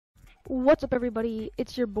What's up, everybody?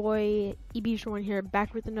 It's your boy EB here,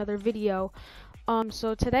 back with another video.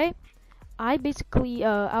 So today I basically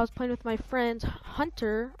I was playing with my friends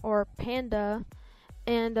Hunter or Panda,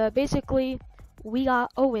 and basically we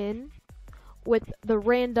got a win with the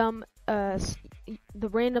random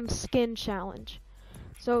skin challenge.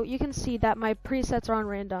 So you can see that my presets are on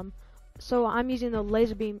random. So I'm using the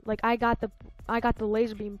laser beam. Like I got the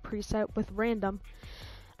laser beam preset with random.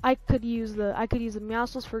 I could use the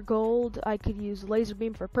Meowscles for gold. I could use laser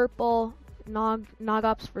beam for purple,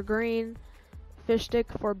 Nogops for green, fish stick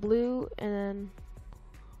for blue, and then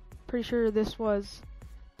pretty sure this was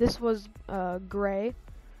gray,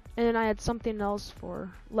 and then I had something else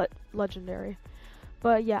for legendary.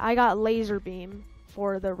 But yeah, I got laser beam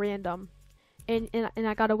for the random, and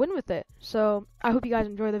I got a win with it. So I hope you guys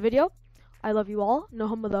enjoy the video. I love you all. No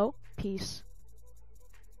homo though. Peace.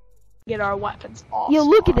 Get our weapons off. Yo,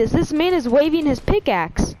 look at this. This man is waving his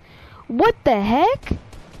pickaxe. What the heck? Yo,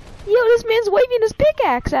 this man's waving his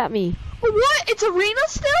pickaxe at me. What? It's arena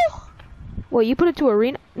still? Well, you put it to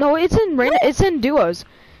arena? No, it's in arena. It's in duos.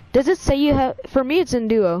 Does it say you have? For me, it's in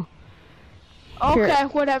duo. Okay, here.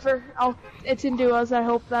 Whatever. It's in duos. I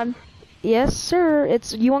hope then. Yes, sir.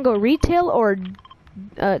 It's. You want to go retail or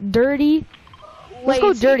dirty? Let's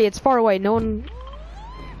go dirty. It's far away. No one.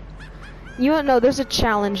 You don't know, there's a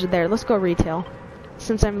challenge there. Let's go retail.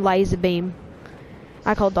 Since I'm laser beam.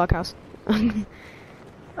 I call it doghouse. I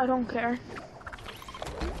don't care.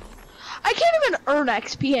 I can't even earn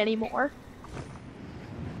XP anymore.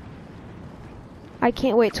 I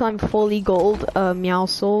can't wait till I'm fully gold,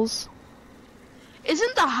 Meowscles.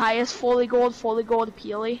 Isn't the highest fully gold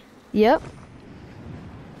Peely? Yep.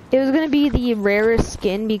 It was gonna be the rarest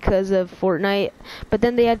skin because of Fortnite, but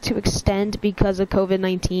then they had to extend because of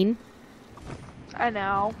COVID-19. I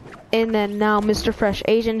know. And then now Mr. Fresh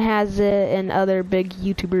Asian has it, and other big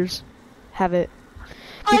YouTubers have it.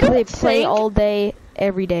 Because they play all day,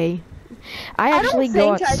 every day. I actually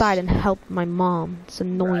go outside and help my mom. It's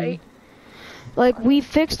annoying. Right. Like, we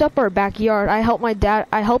fixed up our backyard. I helped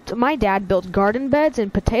my dad build garden beds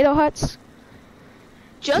and potato huts.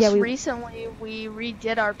 Just recently, we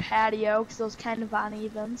redid our patio because it was kind of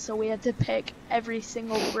uneven, so we had to pick every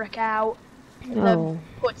single brick out and then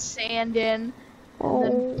put sand in. And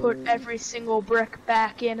then put every single brick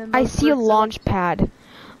back in. And I see a launch pad.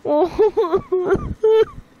 Those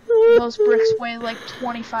bricks weigh like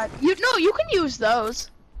 25. You can use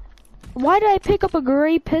those. Why did I pick up a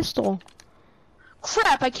gray pistol?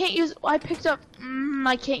 Crap! I can't use. I picked up.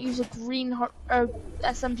 I can't use a green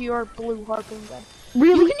SMG or a blue harpoon gun.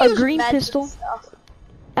 Really, a green pistol?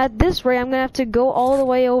 At this rate, I'm gonna have to go all the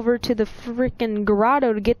way over to the freaking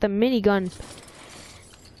grotto to get the minigun.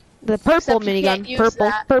 The purple minigun,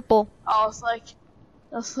 purple. I was like,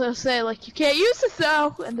 I was gonna say like you can't use it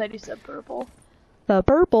though, and then you said purple. The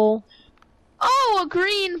purple. Oh, a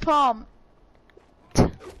green pump.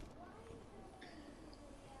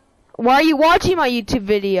 Why are you watching my YouTube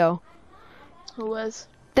video? Who was?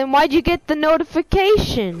 Then why'd you get the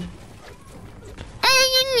notification?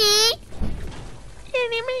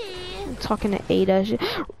 I'm talking to Ada.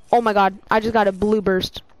 Oh my god, I just got a blue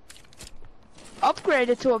burst. Upgrade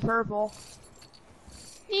it to a purple.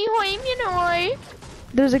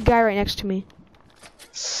 There's a guy right next to me.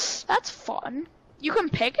 That's fun. You can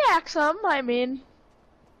pickaxe him, I mean.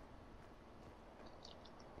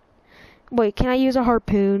 Wait, can I use a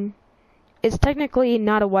harpoon? It's technically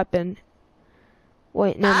not a weapon.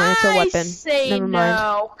 Wait, no, it's a weapon. Never mind.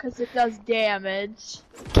 No, because it does damage.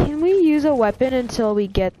 Can we use a weapon until we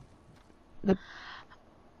get the...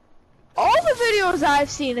 All the videos I've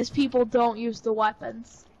seen is people don't use the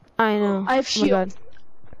weapons. I know. I have shield. Oh my god.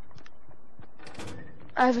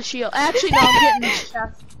 I have a shield. Actually, no, I'm getting this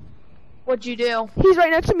chest. What'd you do? He's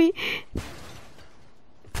right next to me.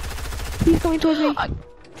 He's coming towards me. I'm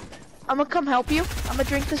gonna come help you. I'm gonna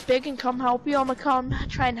drink this big and come help you. I'm gonna come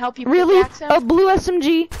try and help you. Really? A blue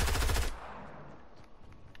SMG?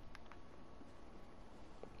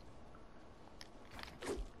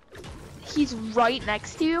 He's right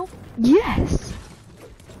next to you? Yes.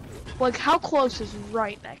 Like, how close is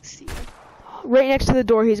right next to you? Right next to the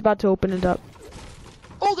door. He's about to open it up.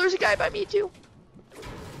 Oh, there's a guy by me too.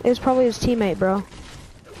 It was probably his teammate, bro.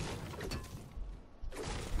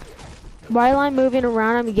 While I'm moving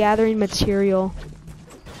around, I'm gathering material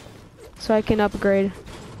so I can upgrade.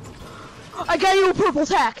 I got you a purple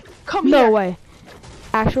tack. Come here. No way.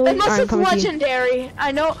 Actually, unless it's legendary.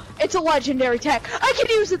 I know it's a legendary tack. I can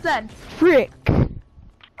use it then. Frick.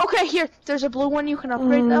 Okay, here. There's a blue one you can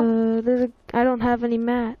upgrade though. I don't have any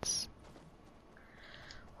mats.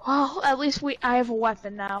 Well, at least I have a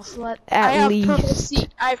weapon now, so that At I have least.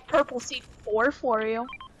 I have purple C4 for you.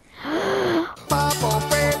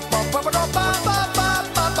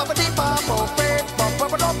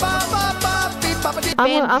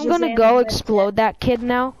 I'm gonna go explode that kid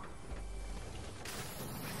now.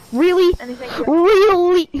 Really?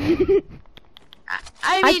 Really?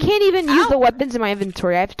 I can't even use the weapons in my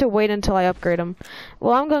inventory. I have to wait until I upgrade them.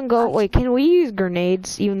 Well, I'm gonna go. Wait, can we use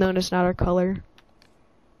grenades even though it's not our color?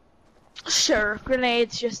 Sure,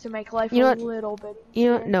 grenades just to make life a little bit easier. You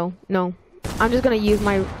know what? No. I'm just gonna use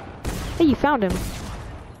my. Hey, you found him.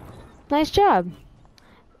 Nice job.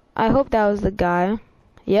 I hope that was the guy.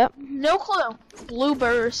 Yep. No clue. Blue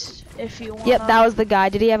burst, if you want. Yep, that was the guy.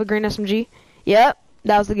 Did he have a green SMG? Yep,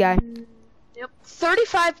 that was the guy. Yep.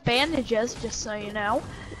 35 bandages, just so you know.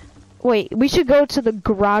 Wait, we should go to the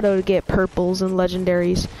grotto to get purples and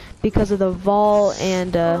legendaries because of the Vol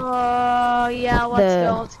and yeah,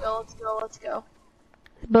 let's go.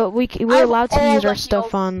 But we're allowed to use our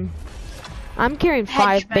stuff on. I'm carrying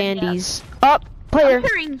 5 bandies. Yeah. Up, player. I'm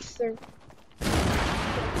carrying 3.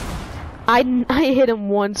 I hit him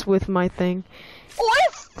once with my thing. Oh, I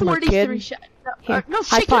have 43 shots. No,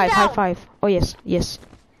 high five. Oh yes.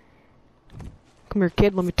 Come here,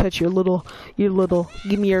 kid. Let me touch your little. Give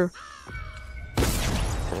me your.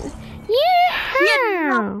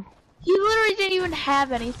 Yeah. He literally didn't even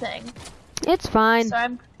have anything. It's fine.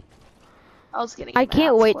 So I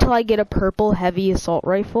can't wait till I get a purple heavy assault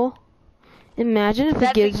rifle. Imagine if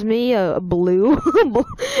it gives me a blue.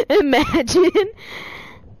 Imagine.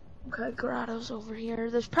 Okay, grotto's over here.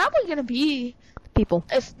 There's probably gonna be people.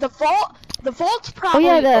 If the vault's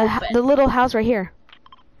probably the little house right here.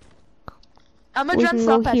 I'm gonna dress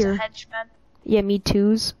up as a henchman. Yeah, me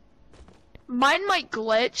too's. Mine might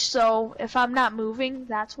glitch, so if I'm not moving,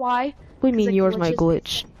 that's why. What do you mean yours might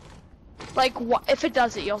glitch? Like, if it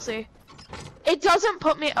does it, you'll see. It doesn't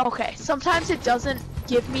put me. Okay, sometimes it doesn't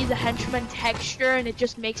give me the henchman texture, and it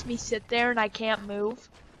just makes me sit there and I can't move.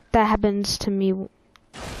 That happens to me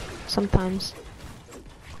sometimes.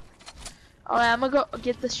 Alright, I'm gonna go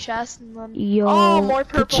get this chest and then. Yo, more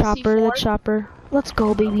purple the chopper. Let's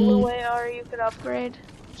go, baby. You can upgrade.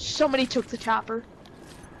 Somebody took the chopper.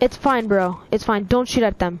 It's fine, bro. It's fine. Don't shoot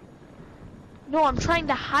at them. No, I'm trying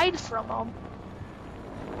to hide from them.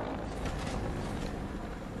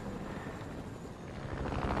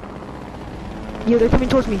 Yo, they're coming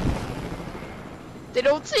towards me. They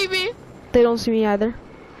don't see me. They don't see me either.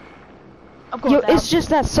 I'm going down. It's just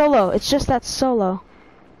that solo.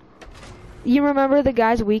 You remember the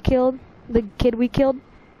guys we killed? The kid we killed?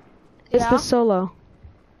 It's the solo.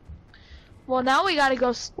 Well, now we gotta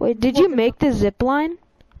go. Wait, did you make the zip line?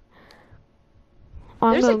 Oh,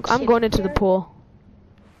 I'm going into the pool.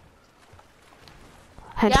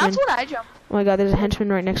 Henchman. Yeah, that's what I jumped. Oh my god, there's a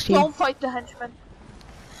henchman right next to you. Don't fight the henchman.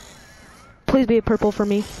 Please be a purple for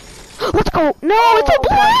me. Let's go! No, it's a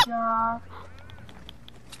blue! God.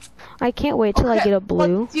 I can't wait till I get a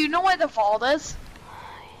blue. Do you know where the vault is?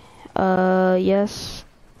 Yes.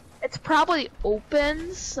 It's probably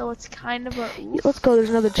open, so it's kind of a... Oof. Let's go, there's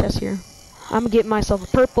another chest here. I'm getting myself a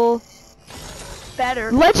purple.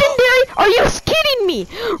 Better. Legendary? Are you kidding me?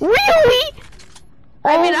 Really?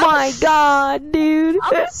 Oh my god, dude.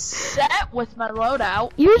 I'm set with my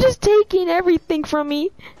loadout. You're just taking everything from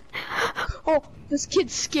me. Oh, this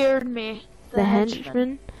kid scared me. The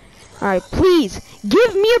henchman? Alright, please,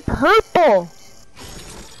 give me a purple.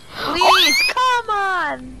 Please, come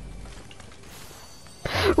on.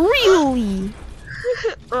 Really?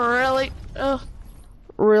 Really? Ugh.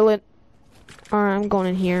 Really? Alright, I'm going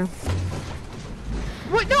in here.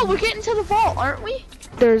 Wait, no, we're getting to the vault, aren't we?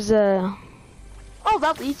 There's a... Oh,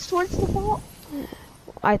 that leads towards the vault?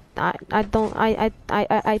 I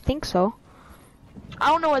think so. I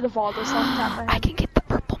don't know where the vault is. I can get the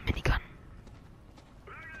purple minigun.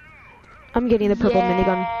 I'm getting the purple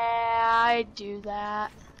minigun. Yeah, I do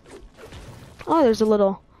that. Oh, there's a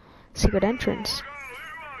little secret entrance.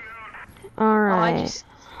 Alright.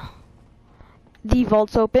 The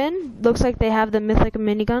vault's open. Looks like they have the mythic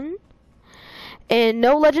minigun. And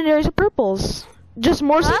no legendaries or purples. Just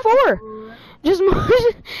more C4. Cool. Just more.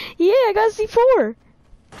 Yeah, I got C4.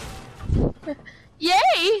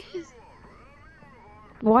 Yay!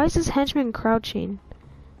 Why is this henchman crouching?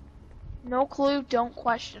 No clue, don't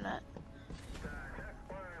question it.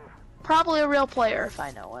 Probably a real player if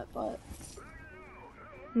I know it, but...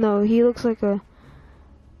 No, he looks like a...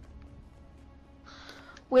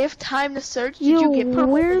 We have time to search. Did you get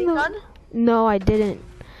purple minigun? No, I didn't.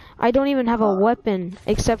 I don't even have a weapon,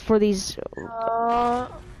 except for these...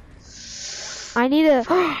 I need a...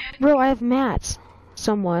 Bro, I have mats.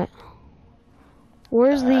 Somewhat.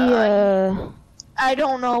 Where's the, I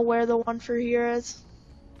don't know where the one for here is.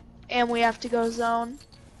 And we have to go zone.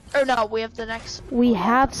 Or no, we have the next. We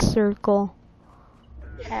have circle.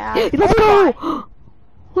 Yeah. Let's go!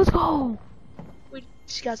 Let's go! We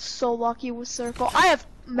just got so lucky with circle. I have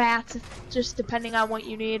mats, just depending on what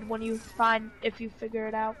you need when you if you figure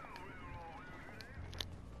it out.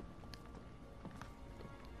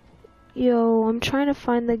 Yo, I'm trying to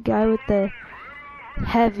find the guy with the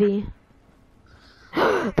heavy.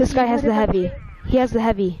 This guy has the heavy. He has the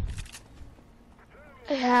heavy.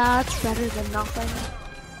 Yeah, it's better than nothing.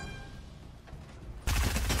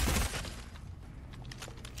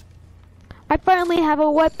 I finally have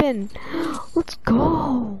a weapon. Let's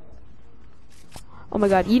go. Oh my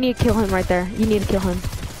god, you need to kill him right there. You need to kill him.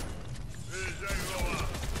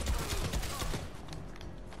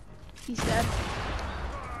 He's dead.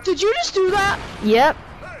 Did you just do that? Yep.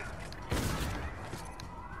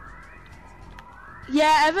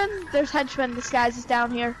 Yeah, Evan, there's henchmen disguises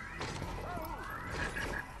down here.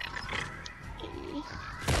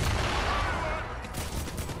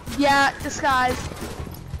 Yeah, disguise.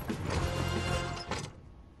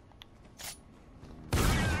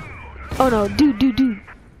 Oh no, dude.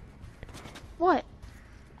 What?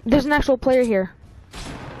 There's an actual player here.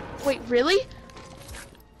 Wait, really?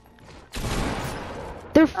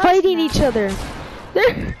 They're fighting each other.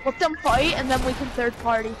 Let them fight and then we can third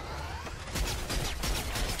party.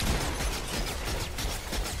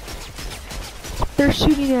 They're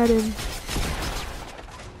shooting at him.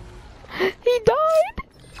 He died!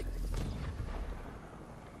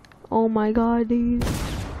 Oh my god, dude.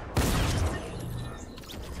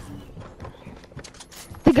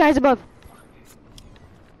 The guy's above.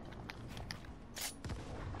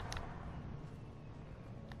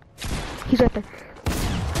 He's right there.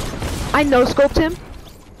 I no-scoped him.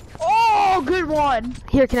 Oh, good one.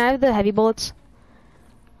 Here, can I have the heavy bullets?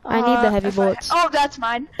 I need the heavy bullets. Oh, that's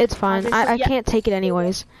mine. It's fine. I yeah. can't take it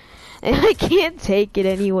anyways. I can't take it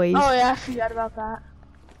anyways. Oh yeah, I forgot about that.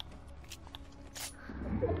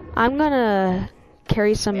 I'm gonna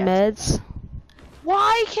carry some meds.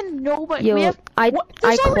 Why can nobody? Yo, we have, I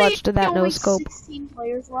clutched that no only scope. 16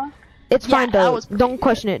 players left. It's fine though. Don't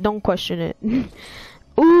question it. Don't question it.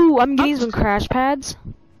 Ooh, I'm getting some crash pads.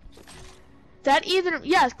 That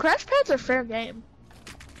crash pads are fair game.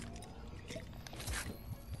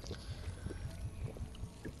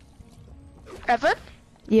 Evan?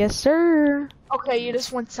 Yes, sir. Okay, you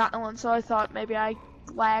just went silent, so I thought maybe I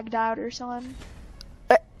lagged out or something.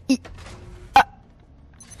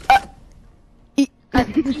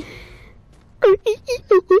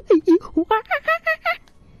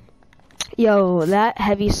 Yo, that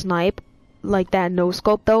heavy snipe, like that no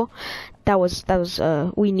scope though, that was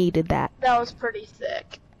we needed that. That was pretty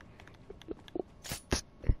thick.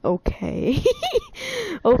 Okay.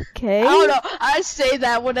 Okay. I don't know. I say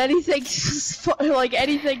that when anything's like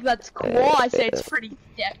anything that's cool, I say it's pretty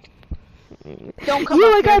thick. Don't come.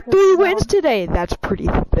 I got 3 wins today. That's pretty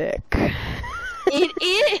thick.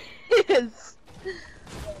 It is.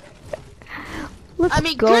 Let's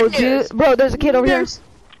go, dude. Bro, there's a kid over here.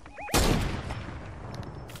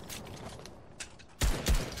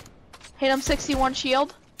 Hit him 61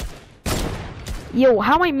 shield. Yo,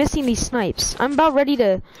 how am I missing these snipes? I'm about ready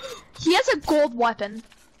to... He has a gold weapon.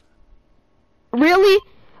 Really?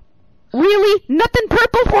 Really? Nothing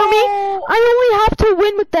purple for me? I only have to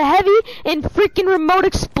win with the heavy and freaking remote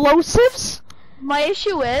explosives? My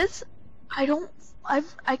issue is, I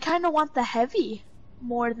kind of want the heavy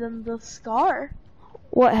more than the scar.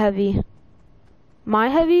 What heavy? My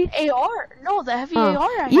heavy? AR. No, the heavy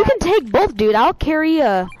AR. You can take both, dude. I'll carry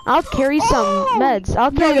some meds.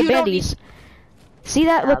 I'll carry the bandies. See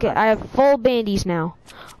that? Look, I have full bandies now.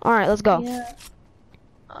 All right, let's go. Yeah.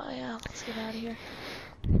 Oh yeah, let's get out of here.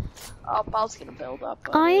 Oh, Ball's gonna build up.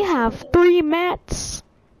 I have 3 mats.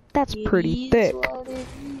 That's pretty thick.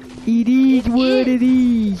 It is what it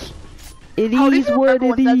is. It is what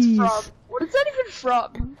it is. What is that even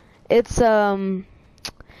from? It's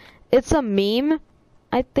a meme,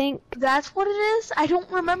 I think. That's what it is? I don't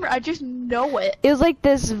remember. I just know it. It was like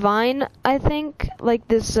this Vine, I think. Like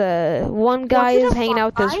this one guy is hanging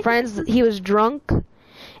out with his friends. He was drunk,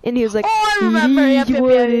 and he was like, "Oh, I remember. It is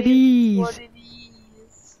what it is.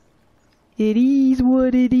 It is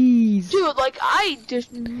what it is." Dude, like I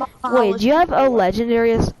just. Wait, do you have a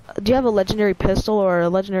legendary? Do you have a legendary pistol or a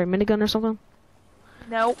legendary minigun or something?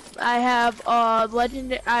 Nope, I have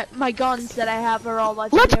legendary. My guns that I have are all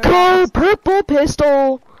legendary. Let's go, purple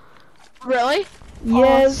pistol. Really?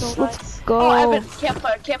 Yes, oh, so let's nice. go. Oh, Evan,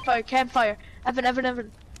 campfire.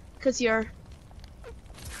 Evan, cause you're.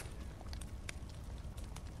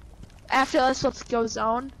 After this, let's go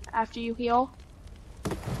zone. After you heal.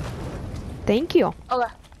 Thank you.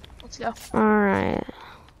 Okay, let's go. Alright.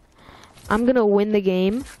 I'm gonna win the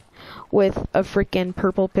game with a freaking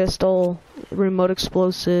purple pistol, remote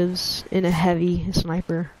explosives, and a heavy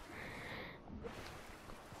sniper.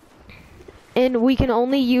 And we can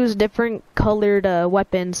only use different colored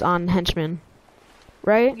weapons on henchmen.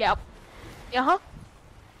 Right? Yep. Uh-huh.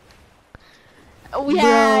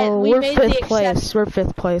 Bro, we're 5th place. We're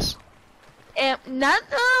 5th place. And not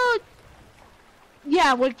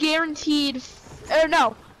yeah, we're guaranteed. Or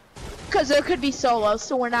no, because there could be solos,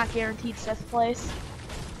 so we're not guaranteed 5th place.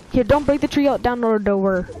 Here, don't break the tree out down or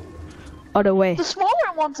door. Other way. The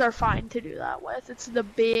smaller ones are fine to do that with. It's the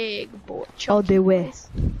big boy. Other way. Boys.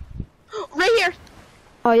 Right here.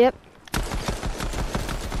 Oh, yep.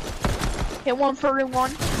 Hit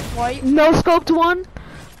 141. White. No scoped one.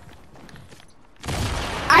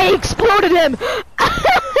 I exploded him.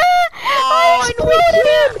 I exploded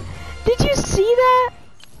him. Did you see that?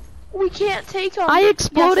 We can't take him. I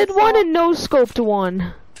exploded one and no scoped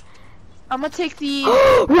one. I'm gonna take the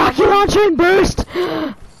rocket launcher and burst.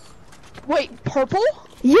 Wait, purple?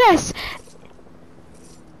 Yes.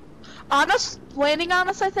 On us, landing on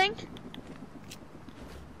us, I think.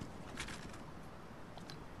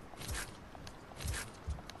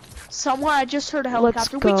 Somewhere I just heard a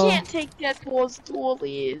helicopter. We can't take Deadpool's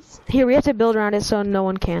dualies. Here, we have to build around it so no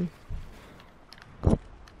one can.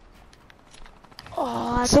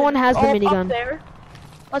 Oh, someone has the minigun. Up there.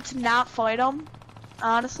 Let's not fight them.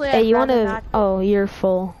 Honestly, hey, you wanna? Oh, you're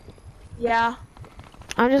full. Yeah.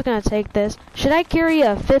 I'm just gonna take this. Should I carry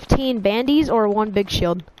a 15 bandies or one big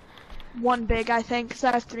shield? One big, I think, because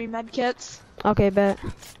I have 3 med kits. Okay, bet.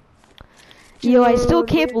 Dude, yo, I still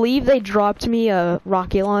can't believe they dropped me a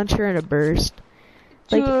rocket launcher and a burst.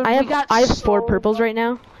 Like, dude, I have 4 purples right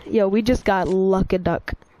now. Yo, we just got luck a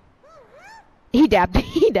duck. He dabbed.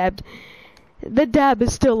 He dabbed. The dab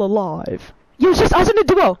is still alive. Yo, it's just us in a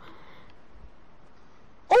duo.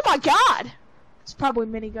 Oh my god! It's probably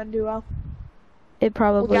minigun duo. It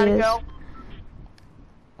probably is. Go.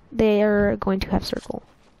 They are going to have circle.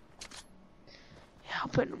 Yeah,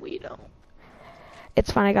 but we don't.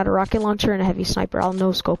 It's fine, I got a rocket launcher and a heavy sniper. I'll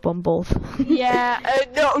no scope them both. Yeah,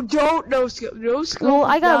 no, don't no scope. No scope. Well,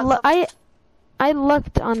 I got I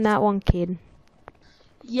lucked on that one kid.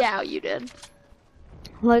 Yeah, you did.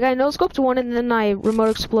 Like, I no scoped one and then I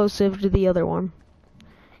remote explosive to the other one.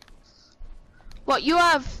 What, you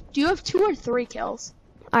have, do you have 2 or 3 kills?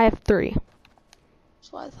 I have 3.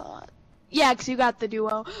 That's what I thought. Yeah, because you got the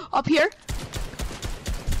duo. Up here.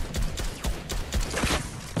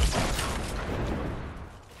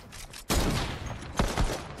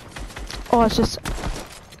 Oh, it's just...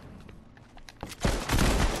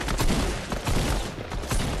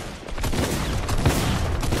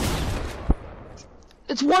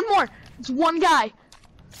 It's one more. It's one guy.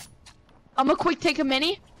 I'm gonna quick take a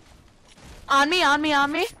mini. On me, on me,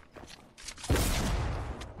 on me.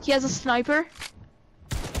 He has a sniper.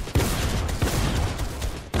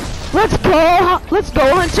 Let's go! Let's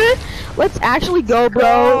go, Hunter! Let's actually go, bro!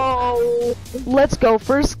 Oh. Let's go,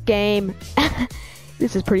 first game.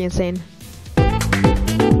 This is pretty insane.